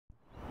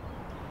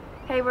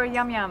Hey, we're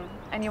Yum Yum,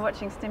 and you're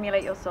watching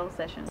Stimulate Your Soul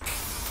session. Life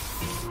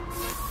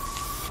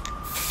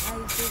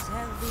is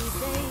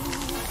every day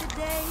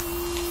today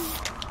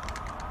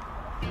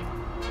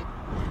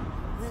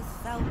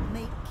without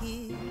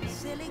making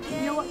silly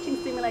games. You're watching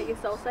Stimulate Your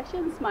Soul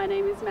sessions. My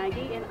name is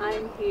Maggie, and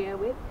I'm here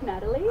with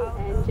Natalie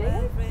and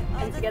Jayo,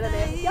 and together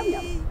they're Yum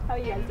Yum. How are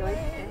you guys doing?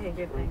 Hey,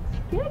 good, thanks.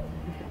 Good.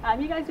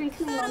 You guys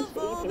recently launched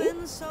the EP.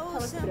 Tell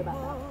us a bit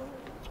about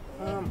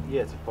that.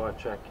 Yeah, it's a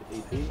 5-track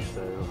EP,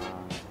 so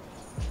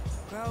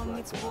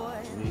music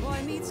inspired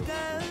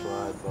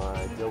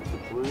by Delta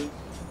Blues,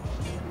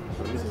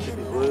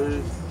 Mississippi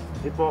Blues,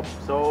 hip hop,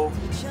 soul,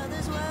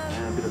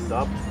 and a bit of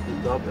dub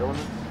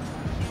elements.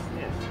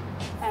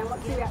 Yeah. And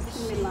what's your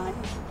reaction been like?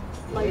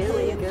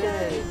 Really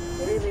good,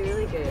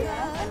 really good.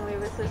 Yeah. And we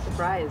were so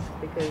surprised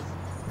because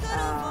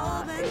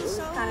it was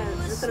kind of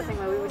the sort of thing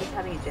where we were just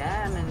having a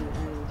jam, and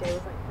Jay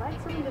was like,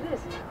 write something to this.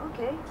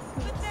 Okay.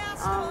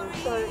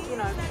 So, you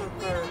know, for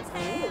me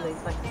at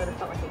least, like, sort of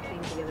felt like it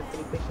came together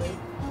pretty quickly.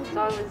 So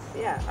I was like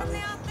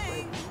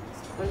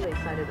totally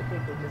excited that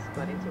people just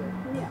got into it.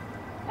 Yeah.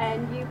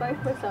 And you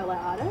both were solo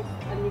artists,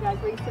 and you guys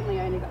recently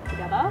only got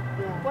together.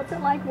 Yeah. What's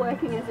it like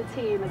working as a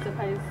team as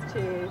opposed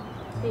to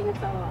being a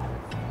solo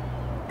artist?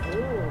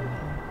 Ooh.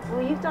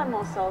 Well, you've done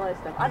more solo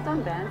stuff. I've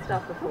done band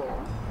stuff before.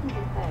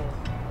 Okay. Hey.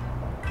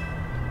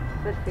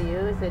 But for you,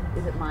 is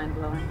it mind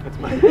blowing? It's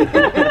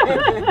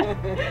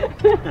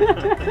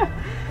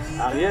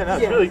yeah, no,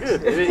 it's really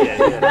good.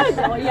 Yeah. That's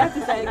all you have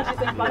to say because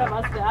she's in front of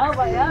us now,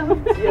 but yeah.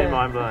 It's been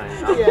mind blowing.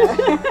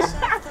 It's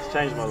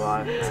changed my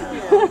life. I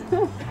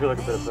feel like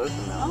a better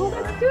person now. Oh,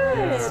 that's good.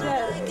 Yeah, it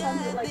sounds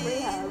a bit like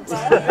rehab.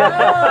 But...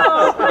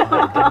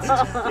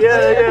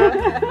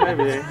 yeah,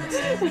 maybe.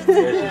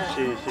 Yeah,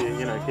 she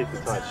keeps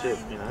a tight ship,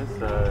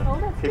 so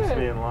keeps good.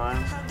 me in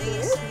line.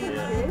 Good.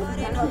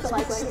 Yeah. And what's it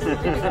like working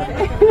with you?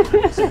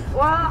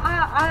 Well,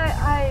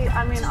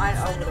 I mean, I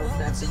would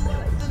also have to say,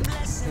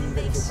 like, it's been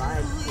really good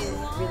vibes,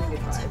 really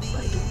good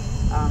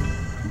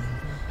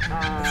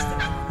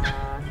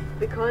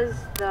vibes,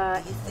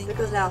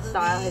 because our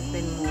style has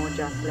been more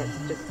just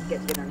let's just get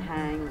together and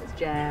hang, let's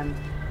jam.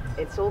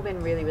 It's all been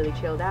really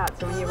chilled out.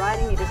 So when you're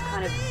writing, you're just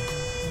kind of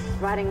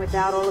writing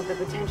without all of the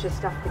pretentious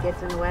stuff that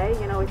gets in the way.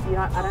 You know,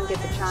 I don't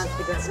get the chance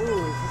to go, ooh, is this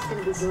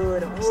going to be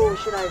good? Or, oh,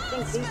 should I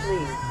think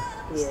deeply?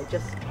 Yeah,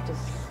 just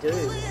do,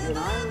 So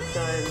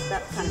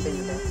that's kind of been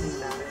the best thing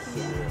about it.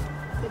 Yeah.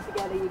 So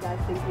together, you guys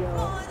think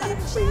you're kind of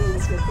bringing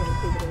this good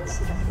creativity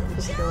with you.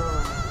 For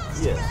sure.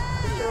 Yeah.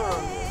 For sure.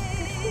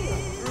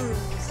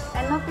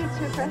 And not be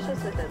too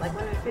precious with it. Like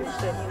when we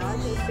finished it,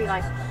 just be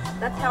like,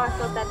 that's how I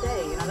felt that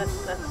day. That's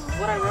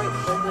what I wrote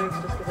those lyrics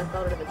just because I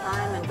felt it at the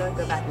time, and don't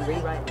go back and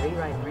rewrite.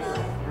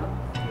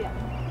 Yeah.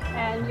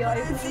 And your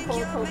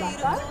opening called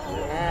Backside?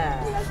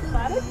 Yeah. You guys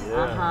excited?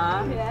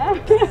 Yeah. Yeah.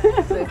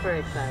 Super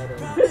excited.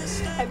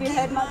 Have you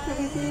heard much of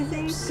his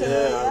music?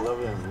 Yeah, I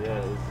love him.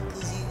 Yeah,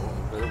 he's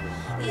incredible.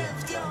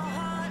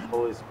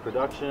 All his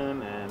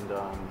production and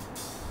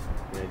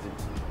he's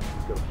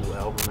got a full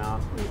album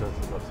out. He does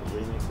lots of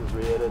remixes,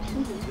 re-edits.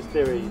 Just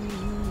very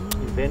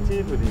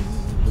inventive with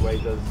the way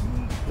he does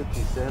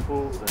his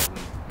samples and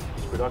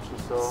his production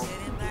style.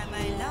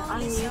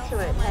 I'm new to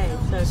it. Hey,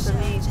 so for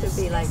me to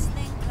be like,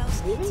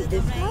 really,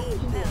 this guy?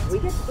 We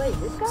get to play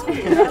this guy? I'm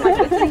like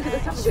listening to the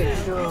stuff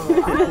and going,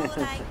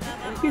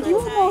 Because you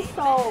were more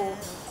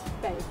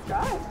soul-based,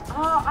 right?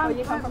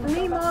 For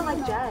me, more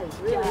like jazz,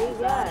 really. Jazz,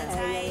 Yeah.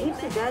 okay,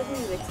 Heaps of jazz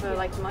music for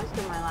like most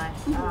of my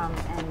life,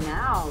 and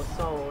now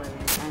soul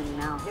and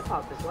now hip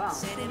hop as well.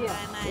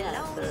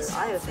 Yeah. So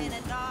I think.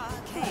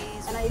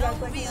 And are you guys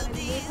working on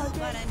any new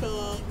projects,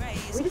 or?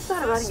 We just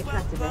started writing a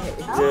track today.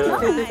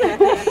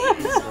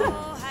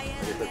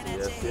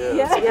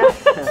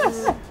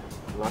 Yeah.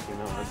 Lucky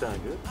no, that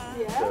sounded good.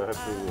 Yeah. So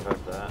hopefully we'll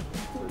have that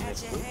for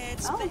next week.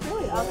 Oh,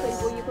 really? I'll see.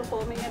 Will you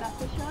performing it at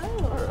the show?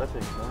 Or? I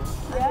think so.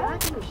 Yeah. I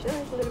think we should. A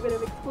little bit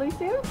of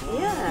exclusive.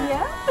 Yeah.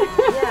 Yeah.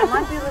 Yeah, it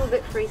might be a little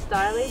bit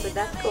freestyly, but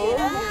that's cool.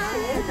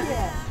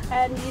 Yeah.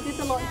 And you did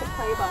the launch of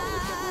Playboy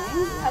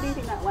recently. How do you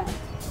think that went?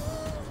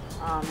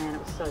 Oh man, it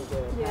was so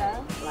good.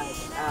 Yeah. Like,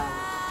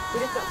 we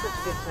just got such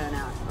a good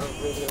turnout of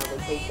really lovely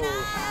people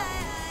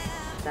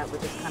that were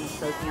just kind of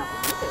soaking up the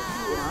music,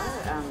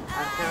 I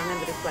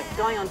remember just like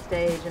going on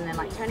stage and then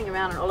like turning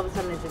around and all of a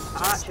sudden there's this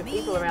arch of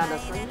people around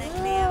us going,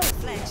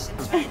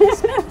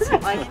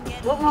 like,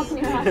 what more can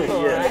you ask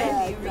for?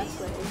 Yeah,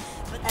 exactly.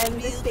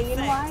 And the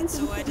scene-wise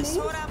in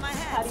Sydney,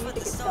 how do you think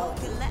it's going?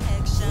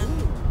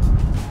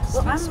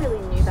 Well, I'm really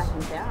new back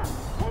in town.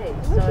 Hey,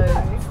 so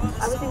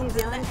I was in New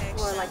Zealand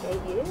for like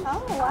 8 years.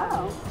 Oh,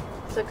 wow.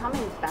 So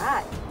coming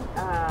back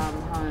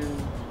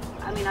home,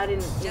 I mean, I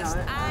didn't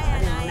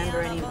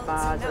remember any of the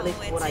bars, at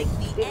least what I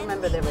did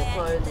remember, they were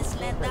closed and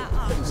stuff, but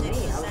for me, I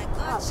was like,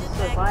 wow, this is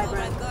so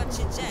vibrant,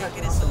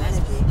 such awesome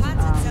energy.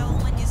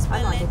 I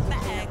like it, it's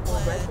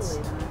more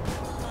gradually than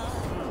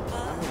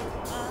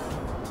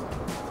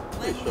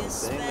Pretty sure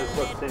scene. There's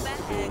what seems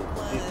to be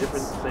these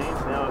different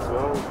scenes now as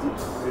well,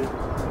 which is good.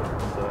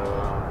 So,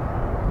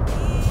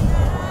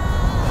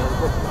 there's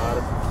lots of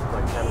artists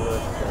like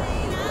Catalyst,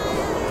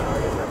 I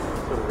guess that's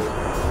sort of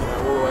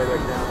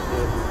down to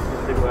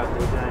people out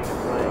DJing and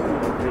playing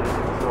really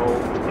soul,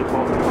 hip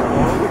hop as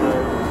well.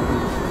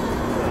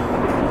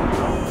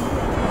 So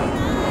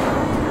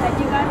And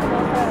you guys have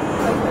also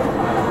spoken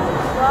about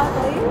as well,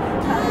 please.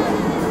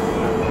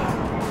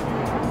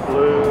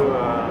 Blue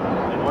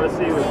and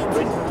Odyssey was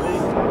recently.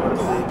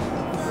 Odyssey.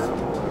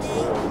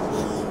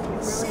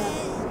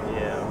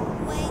 Yeah.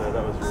 So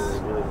that was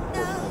really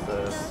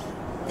fortunate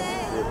to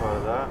be a part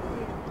of that.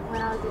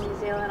 When I was in New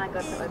Zealand, I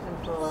got to open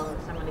for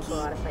some really cool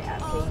artists like At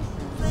Peace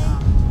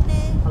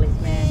and Holly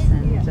Smith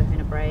and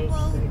Sophina Breaks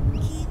and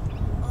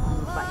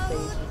Black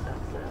Seeds and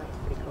stuff, so that's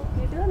pretty cool.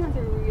 New Zealand has a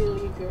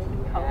really good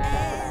culture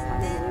of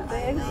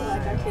music, so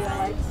like I feel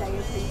like they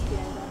appreciate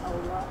it a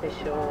lot. For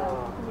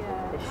sure.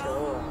 Yeah. For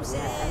sure.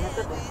 Yeah. And they've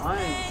got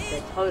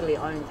their totally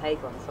own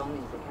take on song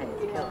music. Hey,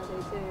 it's Yeah, killer. they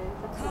do.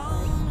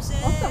 Definitely.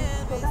 Awesome.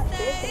 Well, that's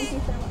it. Thank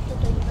you so much for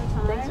taking the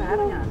time. Thanks for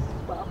having us.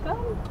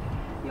 Welcome.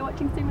 You're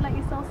watching Stimulate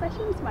Your Soul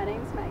Sessions. My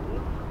name's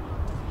Maggie.